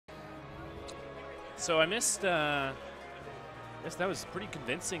So I missed. I guess that was pretty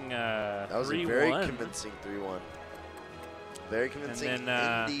convincing. That was a very convincing 3-1. Very convincing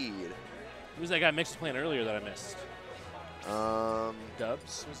indeed. Who was that guy mixed playing earlier that I missed?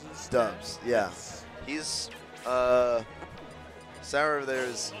 Dubs was his Dubs, name? yeah. Yes. He's Sour over there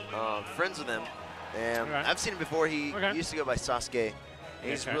is friends with him, and right. I've seen him before. He used to go by Sasuke.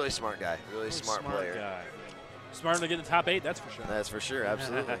 He's a really smart guy, really smart player. Guy. Smart enough to get in the top 8, that's for sure. That's for sure,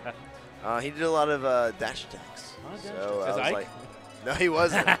 absolutely. He did a lot of dash attacks. So I was like, no, he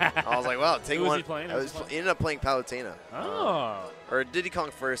wasn't. I was like, well, take Who one. was he playing? He ended up playing Palutena. Oh. Or Diddy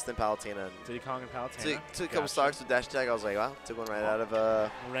Kong first, then Palutena. Diddy Kong and Palutena. Took a couple stocks with dash attack. I was like, wow, took one right out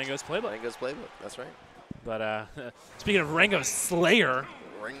of Rango's playbook. Rango's playbook. That's right. But speaking of Rango's Slayer,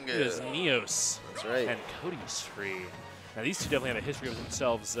 Rango. it is Neos. That's right. And Kodystri. Now these two definitely have a history of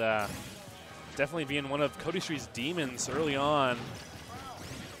themselves. Definitely being one of Kodystri's demons early on.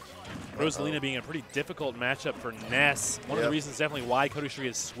 Rosaluma being a pretty difficult matchup for Ness. One of the reasons definitely why Kodystri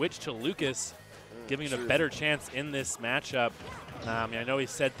has switched to Lucas, giving him a better chance in this matchup. I know he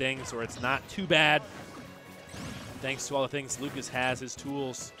said things where it's not too bad. Thanks to all the things Lucas has, his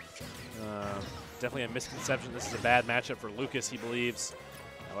tools. Definitely a misconception. This is a bad matchup for Lucas, he believes.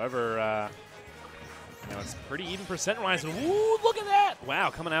 However, it's pretty even percent-wise. Ooh, look at that! Wow,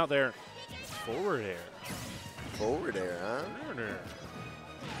 coming out there. Forward air. Forward air, huh? Forward air.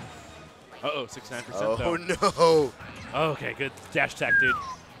 Uh-oh, 69% Oh, though. no. Okay, good. Dash attack, dude.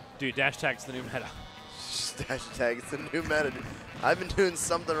 Dude, dash attack's the new meta. Dash attack is the new meta, dude. I've been doing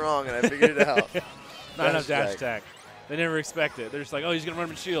something wrong, and I figured it out. Not enough dash attack. They never expect it. They're just like, oh, he's going to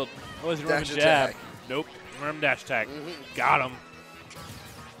run him shield. Oh, he's going to run him jab. Attack. Nope. Run him dash attack. Got him.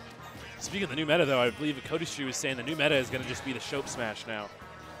 Speaking of the new meta, though, I believe Kodystri was saying the new meta is going to just be the Shope Smash now.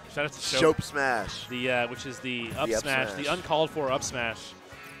 Shout out to Shope Smash. Which is the up smash, the uncalled for up smash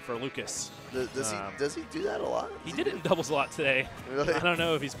for Lucas. Does he do that a lot? He did it in doubles a lot today. Really? I don't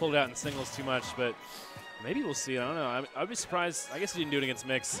know if he's pulled it out in singles too much, but maybe we'll see. I don't know. I'd be surprised. I guess he didn't do it against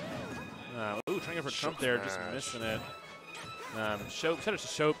Mix. Ooh, trying to go for Trump there, just missing it. Shope, shout out to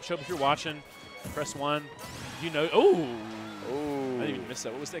Shope. Shope, if you're watching, press 1. You know. Oh! I didn't even miss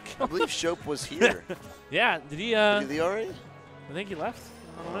that. What was that kill? I believe Shope was here. Yeah. Did he? Did he already? I think he left.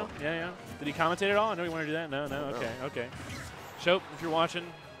 I don't know. Yeah. Did he commentate at all? I know he wanted to do that. No. Okay. Shope, if you're watching,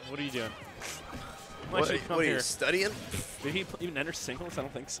 what are you doing? What are you studying? Did he even enter singles? I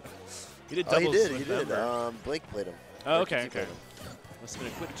don't think so. He did Oh, doubles. he did. Blake played him. Oh, okay. Must have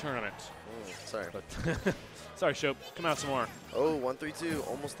been a quick tournament. Sorry. But sorry, Shope. Come out some more. Oh, 1-3-2.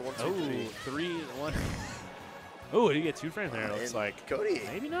 Almost the 1-2-3. 3-1. Oh, did he get 2 frames there? It looks like. Cody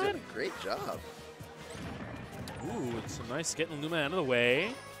maybe not. did a great job. Ooh, it's a nice getting Luma out of the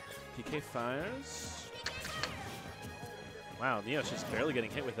way. PK fires. Wow, Neo's just barely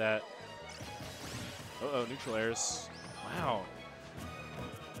getting hit with that. Uh-oh, neutral airs. Wow.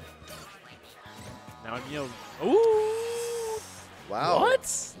 Now Neo. Ooh! Wow.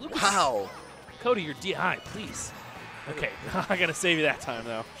 What? Wow. Cody, your DI, please. Okay, I gotta save you that time,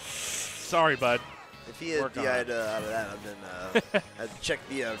 though. Sorry, bud. If he had DI'd out of that, I'd check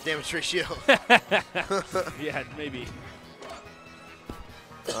the damage ratio. Yeah, maybe.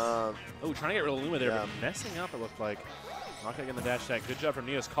 Oh, trying to get rid of Luma there, but messing up, it looked like. Not going to get in the dash attack. Good job from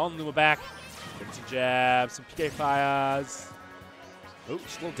Neos. Calling Luma back. Getting some jabs, some PK fires. Oh,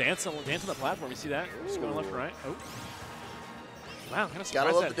 just a little dance on the platform. You see that? Just going left and right. Oh. Wow, kind of surprised.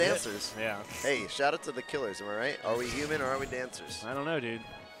 Gotta love the dancers. Yeah. Hey, shout out to the killers, am I right? Are we human or are we dancers? I don't know, dude.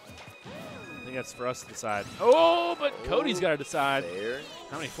 I think that's for us to decide. Oh, but Cody's got to decide. There.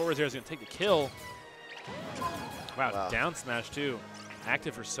 How many forwards there is going to take the kill? Wow, down smash, too.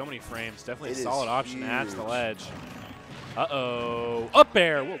 Active for so many frames. Definitely a solid option to add to the ledge. Uh-oh. Up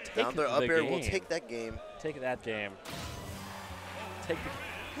air. We'll take down there, up air. We'll take that game. Take that game. Take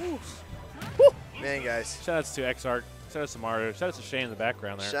the. Woo. Man, guys. Shout outs to XArt. Shout out to Mario. Shout out to Shane in the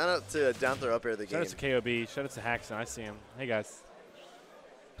background there. Shout out to down there, up air the game. Shout out to KOB. Shout out to Haxon. I see him. Hey, guys.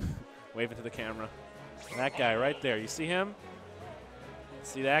 Waving to the camera. That guy right there. You see him?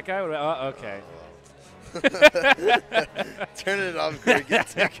 See that guy? Okay. Turning it off, Greg. Get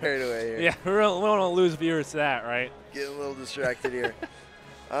too carried away here. Yeah, we don't want to lose viewers to that, right? Getting a little distracted here.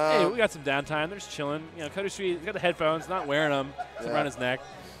 Hey, we got some downtime. They're just chilling. You know, Kodystri, he's got the headphones, not wearing them. It's around his neck.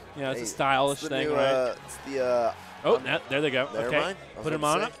 You know, it's a stylish thing, right? It's the. Oh, there they go. Never okay. mind. Put him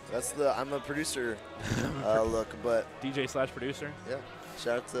on it. That's the. I'm a producer look, but. DJ/producer. Yep.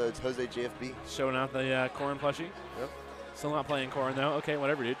 Shout out to Jose JFB. Showing out the Corrin plushie. Yep. Still not playing Corrin, though. Okay,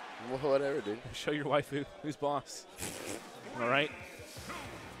 whatever, dude. Whatever, dude. Show your waifu. Who's boss? All right.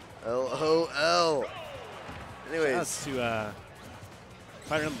 LOL. Anyways. Shout out to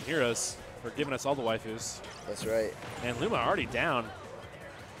Fire Emblem Heroes. for giving us all the waifus. That's right. And Luma already down.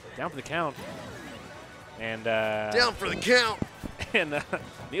 Down for the count. And down for the count. And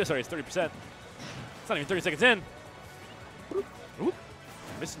Neo's already has 30%. It's not even 30 seconds in. Oop.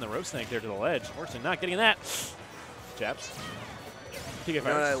 Missing the rope snake there to the ledge. Unfortunately, not getting that. Jabs.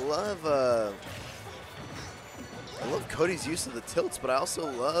 I love Cody's use of the tilts, but I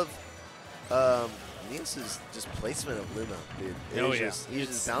also love Neos's just placement of Luma, dude. He's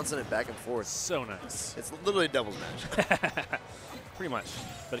just bouncing it back and forth. So nice. It's literally a doubles match. Pretty much.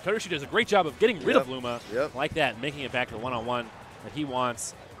 But Kodystri does a great job of getting rid of Luma like that, making it back to the one-on-one that he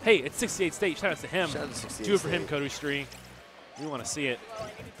wants. Hey, it's 68 state. Shout out to him. Shout out to 68 Do it for him, Kodystri. We want to see it.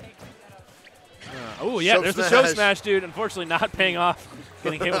 Oh, yeah, there's the show smash, dude. Unfortunately, not paying off.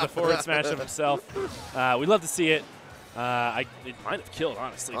 Getting hit with a forward smash of himself. We'd love to see it. It might have killed,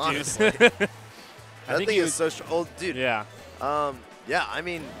 honestly. Dude. That thing is so strong. Oh, dude. Yeah. Yeah, I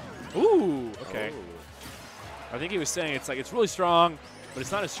mean. Ooh, okay. I think he was saying it's really strong, but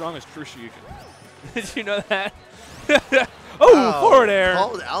it's not as strong as Crucial. Did you know that? Forward air.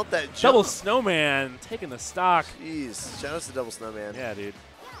 Called out that jump. Double snowman taking the stock. Jeez. Shout out to double snowman. Yeah, dude.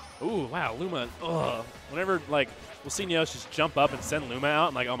 Ooh, wow, Luma. Ugh. Whenever, we'll see Neos just jump up and send Luma out,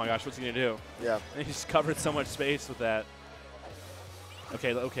 I'm like, oh my gosh, what's he going to do? Yeah. And he just covered so much space with that.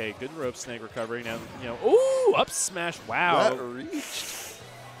 Okay, good rope snake recovery. Now, ooh, up smash. Wow. That reached.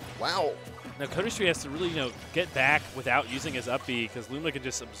 Wow. Now, Kodystri has to really, get back without using his up B because Luma can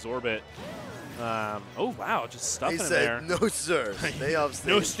just absorb it. Oh, wow, just stuffing him there. No, sir. Stay off stage.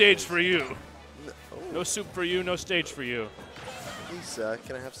 No stage for you. No soup for you, no stage for you. Lisa,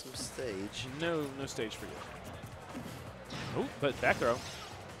 can I have some stage? No stage for you. Oh, but back throw.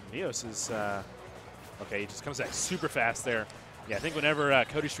 Neos is, okay, he just comes back super fast there. Yeah, I think whenever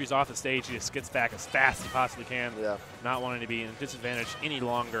Kodystri's off the stage, he just gets back as fast as he possibly can. Yeah. Not wanting to be in a disadvantage any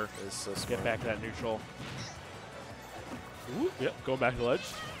longer. So get back to that neutral. Ooh, yep, going back to the ledge.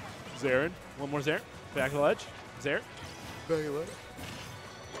 Zarin, one more Zarin. Back to the ledge. Zarin. Back to the ledge.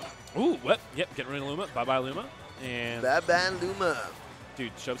 Ooh, what? Yep, getting rid of Luma. Bye-bye, Luma. And bye-bye, Luma.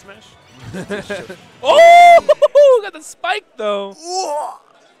 Dude, shove smash. Oh, got the spike, though. Whoa.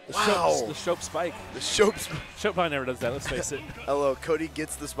 Wow. The Shope spike. The Shope spike. Shope probably never does that, let's face it. Hello, Cody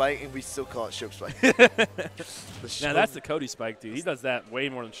gets the spike, and we still call it Shope spike. Now, that's the Cody spike, dude. He does that way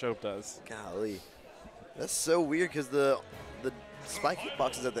more than Shope does. Golly. That's so weird because the spike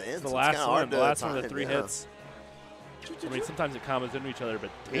hitbox is at the end. The so last one. The last time, one of the 3 hits. I mean, sometimes it combos into each other, but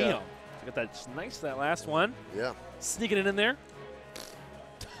damn. Yeah. You got that last one. Yeah. Sneaking it in there.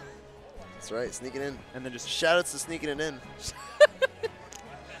 That's right, sneaking in. And then just shout outs to sneaking it in.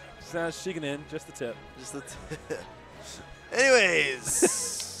 Sneaking in, just the tip. Just the tip.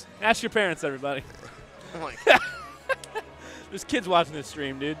 Anyways. Ask your parents, everybody. Oh my God. There's kids watching this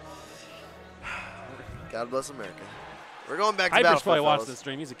stream, dude. God bless America. We're going back to Hyper's Battlefield, probably watching this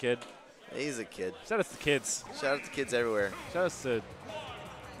stream. He's a kid. He's a kid. Shout out to the kids. Shout out to kids everywhere. Shout out to,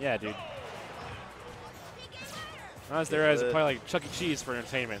 yeah, dude. I was there as probably like Chuck E. Cheese for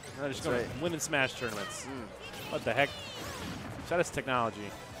entertainment. They're just going to win and smash tournaments. What the heck? Shout out to technology.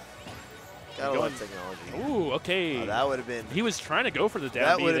 Gotta love technology. Ooh, okay. Oh, that would have been. He was trying to go for the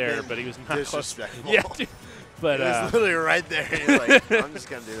down B there, but he was not close. Yeah, dude. But he was literally right there. He was like, I'm just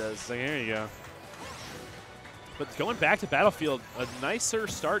gonna do this. Like, here you go. But going back to Battlefield, a nicer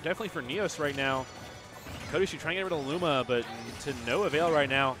start definitely for Neos right now. Kodystri trying to get rid of Luma, but to no avail right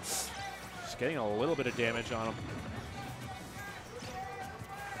now. Just getting a little bit of damage on him.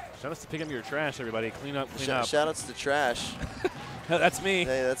 Shout outs to pick up your trash, everybody. Clean up, clean up. Shout outs to trash. That's me.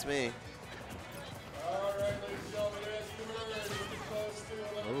 Hey, that's me.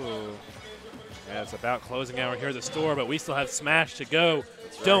 Ooh. Yeah, it's about closing hour here at the store, but we still have Smash to go.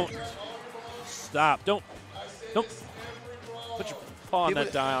 Don't stop. Don't put your paw on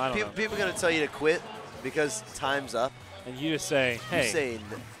that dial. I don't know. People are going to tell you to quit because time's up. And you just say, hey. You say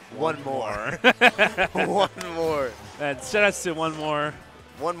one more. One more. And shout outs to one more.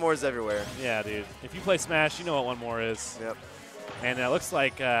 One more is everywhere. Yeah, dude. If you play Smash, you know what one more is. Yep. And it looks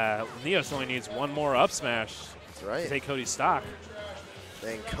like Neos only needs one more up smash to take Cody's stock.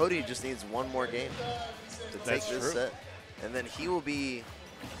 And Cody just needs one more game to take this set. And then he will be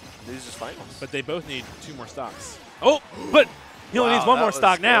losers finals. But they both need 2 more stocks. Oh, but he only needs one more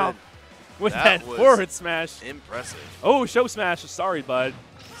stock now with that forward smash. Impressive. Oh, show smash. Sorry, bud.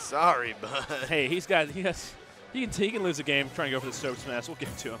 Sorry, bud. Hey, he can lose a game trying to go for the show smash. We'll give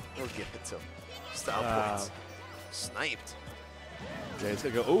it to him. We'll give it to him. Style points. Sniped. Yeah, he's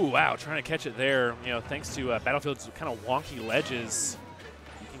going to go, oh, wow, trying to catch it there. You know, thanks to Battlefield's kind of wonky ledges,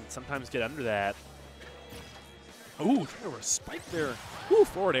 you can sometimes get under that. Ooh, trying to spike there. Ooh,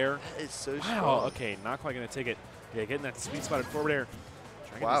 forward air. That is so wow. strong. Okay, not quite going to take it. Yeah, getting that sweet spotted forward air.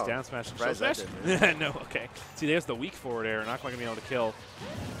 Trying to Wow. get this down smash. Surprised Smash? No, okay. See, there's the weak forward air. Not quite going to be able to kill.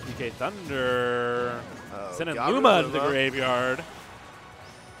 PK Thunder. Sending Luma to the graveyard.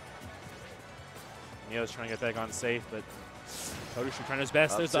 Neo's trying to get back on safe, but Kodystri trying his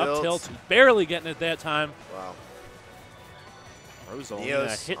best. There's the up tilt. Barely getting it that time. Wow.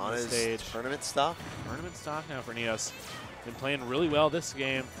 Rosaluma hitting on the his stage. Tournament stock? Tournament stock now for Neos. Been playing really well this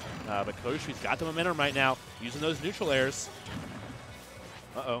game, but Kodystri's got the momentum right now, using those neutral airs.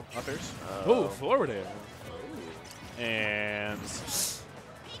 Uh-oh, up airs. Oh, forward air. Ooh. And,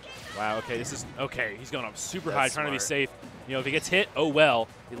 wow, okay, this is, okay, he's going up super high, trying to be safe. You know, if he gets hit, oh well,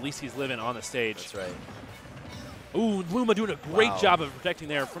 at least he's living on the stage. That's right. Ooh, Luma doing a great job of protecting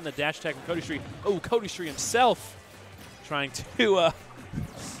there from the dash attack from Kodystri. Oh, Kodystri himself trying to,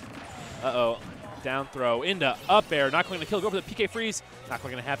 uh-oh, down throw into up air. Not going to kill, go for the PK freeze. Not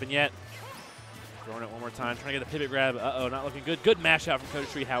quite going to happen yet. Throwing it one more time, trying to get the pivot grab. Uh-oh, not looking good. Good mash out from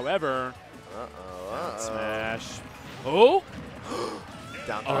Kodystri, however. Smash. Oh!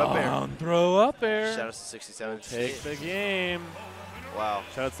 Down throw up air. Down throw up air. Shout out to 67. Take the game. Wow.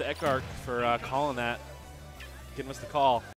 Shout out to Eckart for calling that. Giving us the call.